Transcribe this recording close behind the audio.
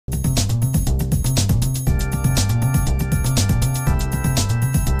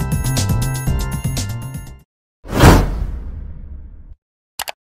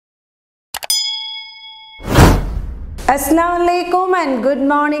Assalamu alaikum and good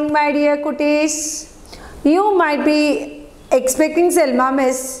morning, my dear cuties. You might be expecting Selma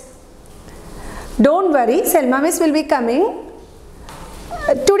Miss. Don't worry, Selma Miss will be coming.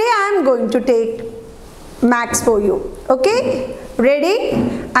 Today I am going to take Max for you. Okay? Ready?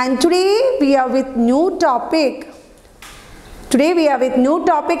 And today we are with new topic.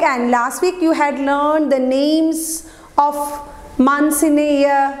 And last week you had learned the names of months in a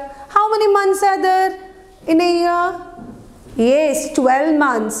year. How many months are there in a year? Yes, 12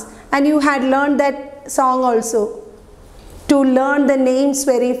 months. And you had learned that song also. To learn the names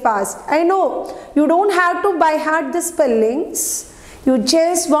very fast. I know you don't have to by heart the spellings. You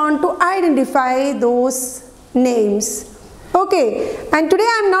just want to identify those names. Okay. And today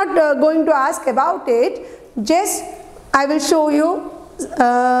I am not going to ask about it. Just I will show you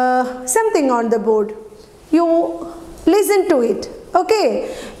something on the board. You listen to it.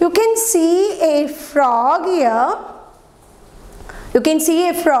 Okay. You can see a frog here. You can see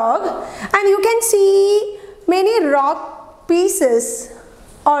a frog and you can see many rock pieces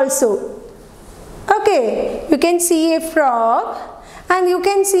also. Okay, you can see a frog and you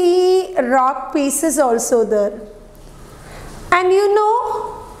can see rock pieces also there. And you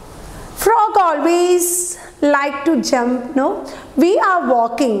know, frog always like to jump, no? We are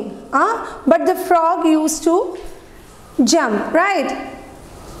walking, but the frog used to jump, right?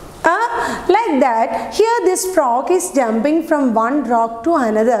 Like that, here this frog is jumping from one rock to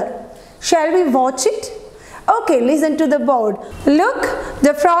another. Shall we watch it? Okay, listen to the board. Look,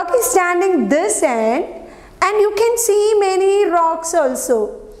 the frog is standing this end and you can see many rocks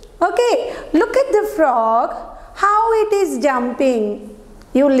also. Okay, look at the frog, how it is jumping.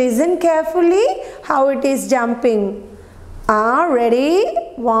 You listen carefully how it is jumping. Ready?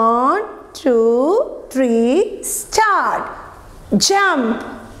 1, 2, 3, start. Jump.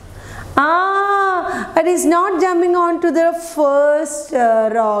 It is not jumping onto the first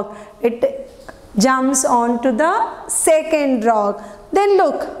rock. It jumps onto the second rock. Then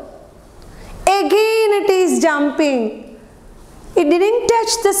look. Again it is jumping. It didn't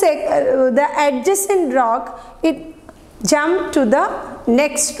touch the adjacent rock. It jumped to the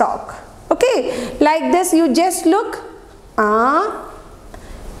next rock. Okay. Like this you just look.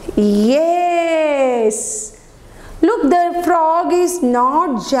 Yes. Look, the frog is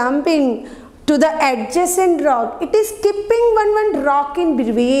not jumping to the adjacent rock. It is skipping one rock in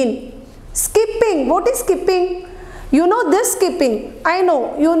between. Skipping. What is skipping? You know this skipping. I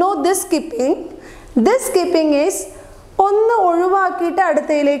know. You know this skipping. This skipping is ഒന്ന് ഒഴിവാക്കിയിട്ട്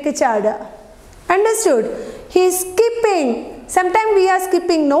അടുത്തയിലേക്ക് ചാടുക. Understood? He is skipping. Sometimes we are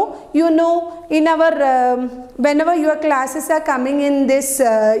skipping, no? You know, in our whenever your classes are coming in this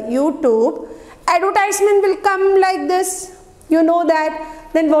YouTube, advertisement will come like this. You know that.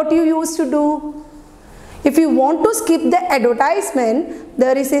 Then what you used to do? If you want to skip the advertisement,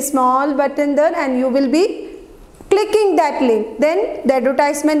 there is a small button there and you will be clicking that link. Then the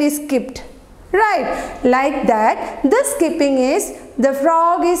advertisement is skipped. Right. Like that. The skipping is the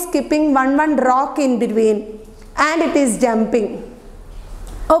frog is skipping one rock in between and it is jumping.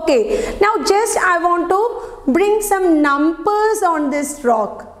 Okay. Now just I want to bring some numbers on this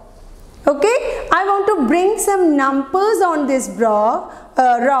rock. Okay, I want to bring some numbers on this rock.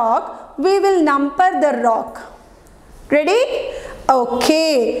 We will number the rock. Ready?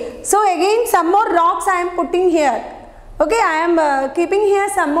 Okay. So again some more rocks I am putting here. Okay, I am keeping here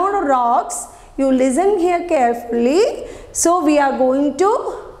some more rocks. You listen here carefully. So we are going to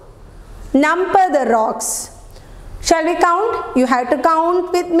number the rocks. Shall we count? You have to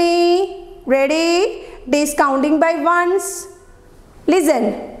count with me. Ready? It is counting by ones.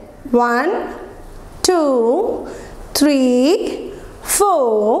 Listen. 1, 2, 3,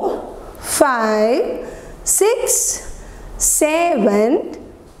 4, 5, 6, 7,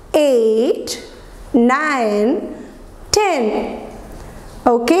 8, 9, 10.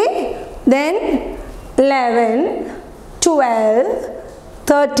 Okay. Then 11, 12,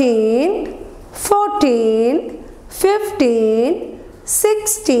 13, 14, 15,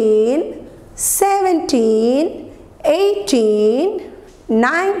 16, 17, 18,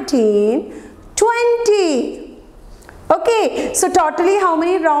 19, 20. Okay, so totally how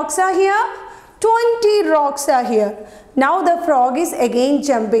many rocks are here? 20 rocks are here. Now the frog is again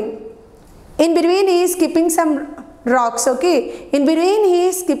jumping. In between he is skipping some rocks. Okay, in between he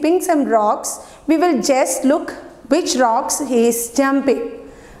is skipping some rocks. We will just look which rocks he is jumping.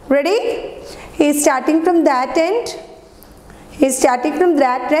 Ready? He is starting from that end. He is starting from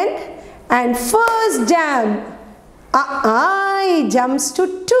that end and first jump. He jumps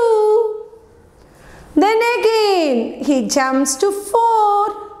to 2. Then again he jumps to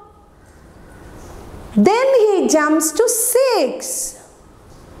 4. Then he jumps to 6.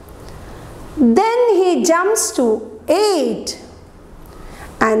 Then he jumps to 8.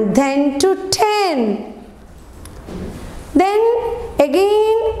 And then to 10. Then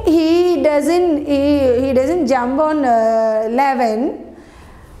again he doesn't jump on 11.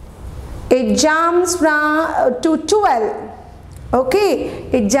 It jumps to 12. Okay,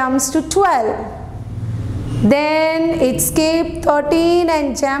 it jumps to 12. Then it skipped 13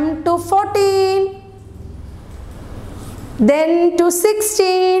 and jumped to 14. Then to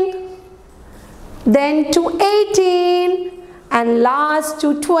 16. Then to 18. And last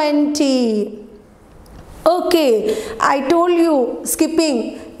to 20. Okay, I told you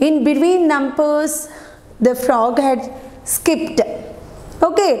skipping. In between numbers, the frog had skipped.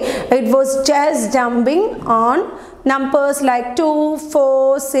 Okay, it was just jumping on numbers like 2,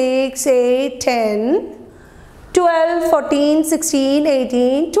 4, 6, 8, 10. 12, 14, 16,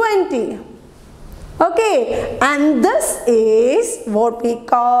 18, 20. Okay, and this is what we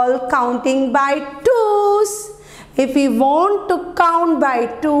call counting by twos. If we want to count by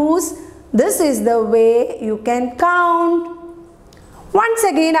twos, this is the way you can count. Once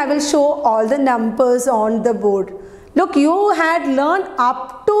again, I will show all the numbers on the board. Look, you had learned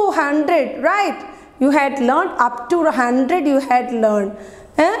up to 100, right? You had learned up to 100, you had learned.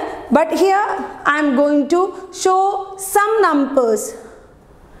 But here I am going to show some numbers.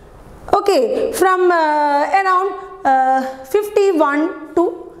 Okay, from around 51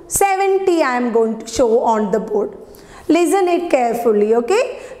 to 70 I am going to show on the board. Listen it carefully,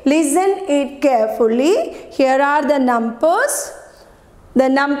 okay? Listen it carefully. Here are the numbers. The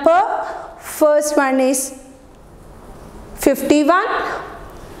number first one is 51,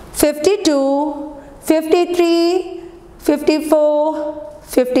 52, 53, 54,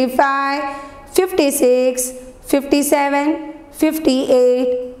 55, 56, 57,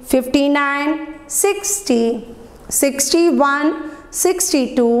 58, 59, 60, 61,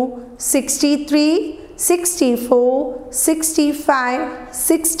 62, 63, 64, 65,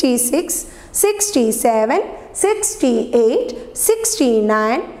 66, 67, 68,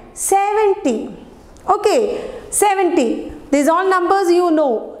 69, 70. Okay, 70. These all numbers you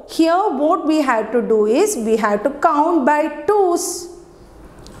know. Here what we have to do is we have to count by twos.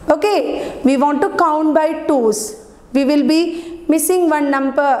 Okay, we want to count by twos. We will be missing one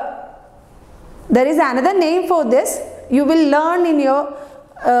number. There is another name for this. You will learn in your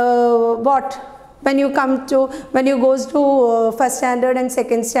when you goes to first standard and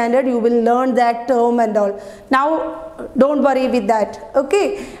second standard, you will learn that term and all. Now don't worry with that.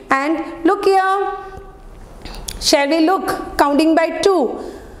 Okay, and look here. Shall we look counting by 2?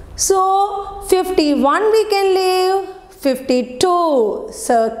 So 51 we can leave. 52,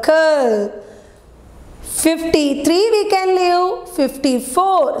 circle. 53 we can leave.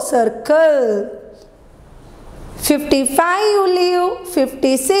 54, circle. 55 you leave.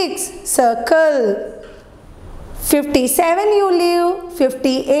 56, circle. 57 you leave.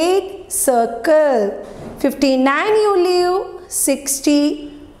 58, circle. 59 you leave.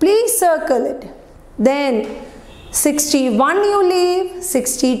 60, please circle it. Then 61 you leave.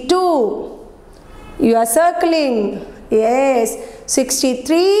 62, you are circling. Yes,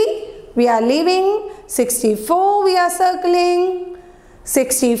 63 we are leaving. 64 we are circling.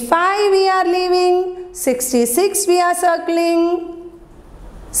 65 we are leaving. 66 we are circling.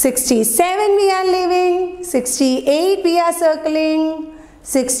 67 we are leaving. 68 we are circling.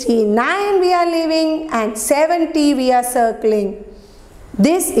 69 we are leaving, and 70 we are circling.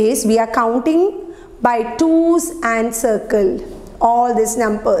 This is we are counting by twos and circle all these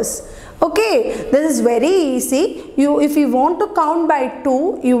numbers. Okay, this is very easy. If you want to count by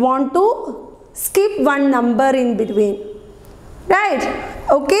 2, you want to skip one number in between, right?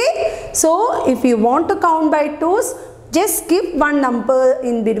 Okay, so if you want to count by twos, just skip one number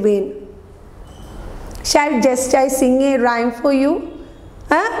in between. Shall I sing a rhyme for you?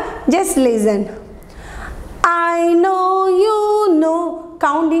 Just listen. I know you know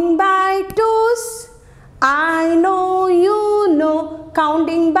counting by twos. I know you know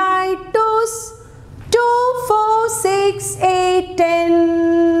counting by twos. 2, 4, 6, 8,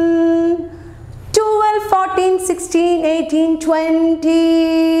 10, 12, 14, 16, 18,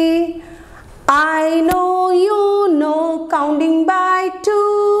 20. I know you know counting by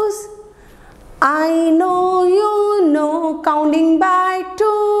twos. I know you know counting by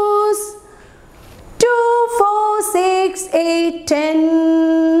twos. 2, 4, 6, 8,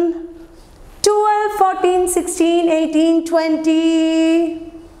 10, 12, 14, 16, 18,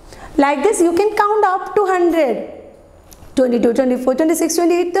 20. Like this you can count up to 100. 22, 24, 26,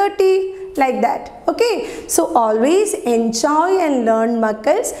 28, 30. like that. Okay, so always enjoy and learn,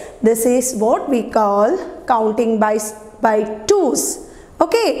 Makkals. This is what we call counting by twos.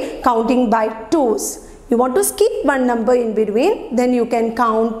 Okay, counting by twos. You want to skip one number in between, then you can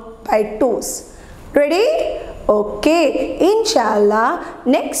count by twos. Ready? Okay, inshallah,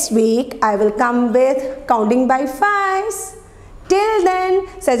 next week I will come with counting by fives. Till then,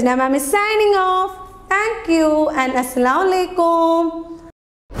 Sajna ma'am is signing off. Thank you and Assalamu alaikum.